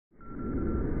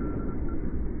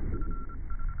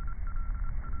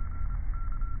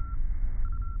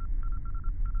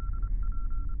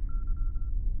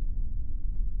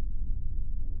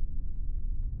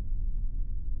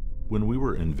When we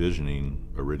were envisioning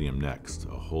Iridium Next,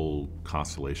 a whole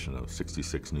constellation of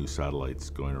 66 new satellites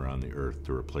going around the Earth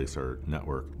to replace our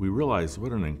network, we realized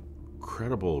what an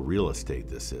incredible real estate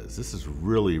this is. This is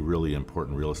really, really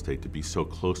important real estate to be so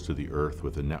close to the Earth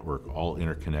with a network all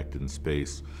interconnected in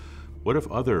space. What if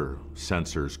other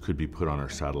sensors could be put on our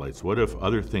satellites? What if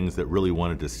other things that really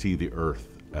wanted to see the Earth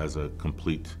as a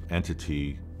complete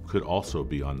entity could also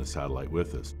be on the satellite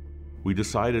with us? We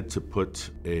decided to put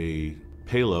a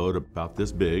payload about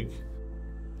this big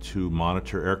to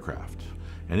monitor aircraft.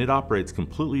 And it operates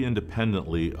completely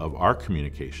independently of our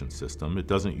communication system. It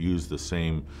doesn't use the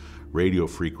same radio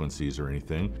frequencies or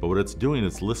anything, but what it's doing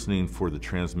is listening for the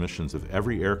transmissions of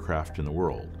every aircraft in the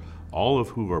world, all of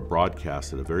who are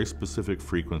broadcast at a very specific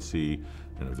frequency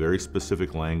in a very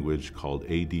specific language called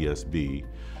ADSB,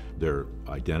 their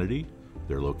identity,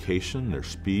 their location, their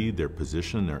speed, their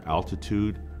position, their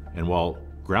altitude. And while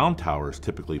ground towers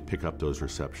typically pick up those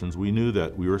receptions, we knew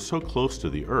that we were so close to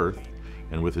the Earth,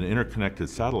 and with an interconnected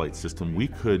satellite system, we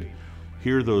could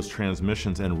hear those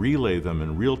transmissions and relay them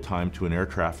in real time to an air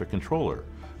traffic controller.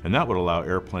 And that would allow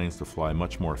airplanes to fly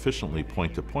much more efficiently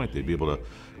point to point. They'd be able to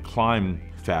climb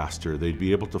faster. They'd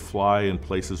be able to fly in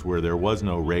places where there was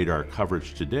no radar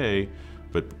coverage today,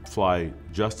 but fly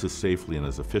just as safely and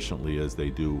as efficiently as they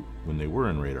do when they were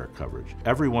in radar coverage.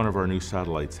 Every one of our new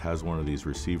satellites has one of these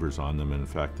receivers on them. In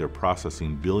fact, they're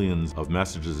processing billions of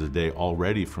messages a day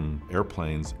already from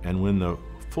airplanes. And when the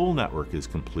full network is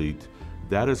complete,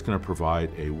 that is going to provide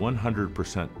a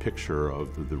 100% picture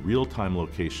of the real-time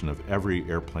location of every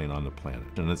airplane on the planet.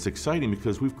 And it's exciting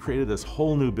because we've created this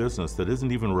whole new business that isn't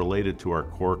even related to our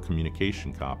core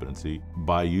communication competency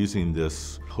by using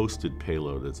this hosted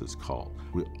payload, as it's called.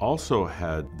 We also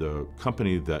had the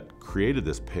company that created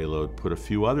this payload put a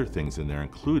few other things in there,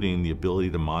 including the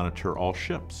ability to monitor all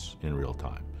ships in real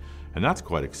time. And that's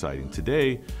quite exciting.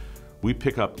 Today, we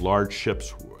pick up large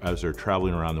ships as they're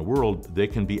traveling around the world. They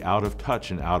can be out of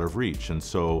touch and out of reach. And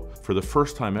so for the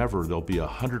first time ever, there'll be a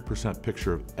 100%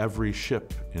 picture of every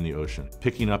ship in the ocean,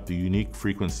 picking up the unique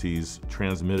frequencies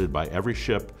transmitted by every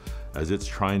ship as it's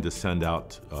trying to send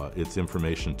out its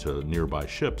information to nearby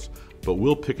ships. But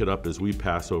we'll pick it up as we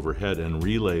pass overhead and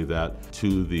relay that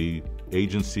to the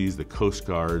agencies, the Coast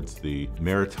Guards, the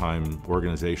maritime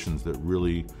organizations that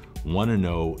really want to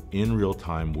know in real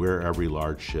time where every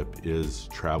large ship is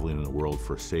traveling in the world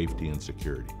for safety and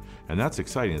security. And that's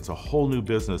exciting. It's a whole new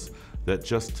business that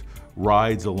just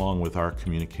rides along with our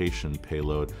communication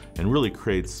payload and really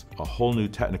creates a whole new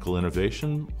technical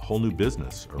innovation, a whole new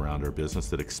business around our business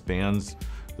that expands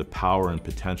the power and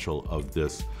potential of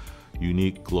this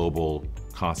unique global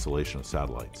constellation of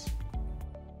satellites.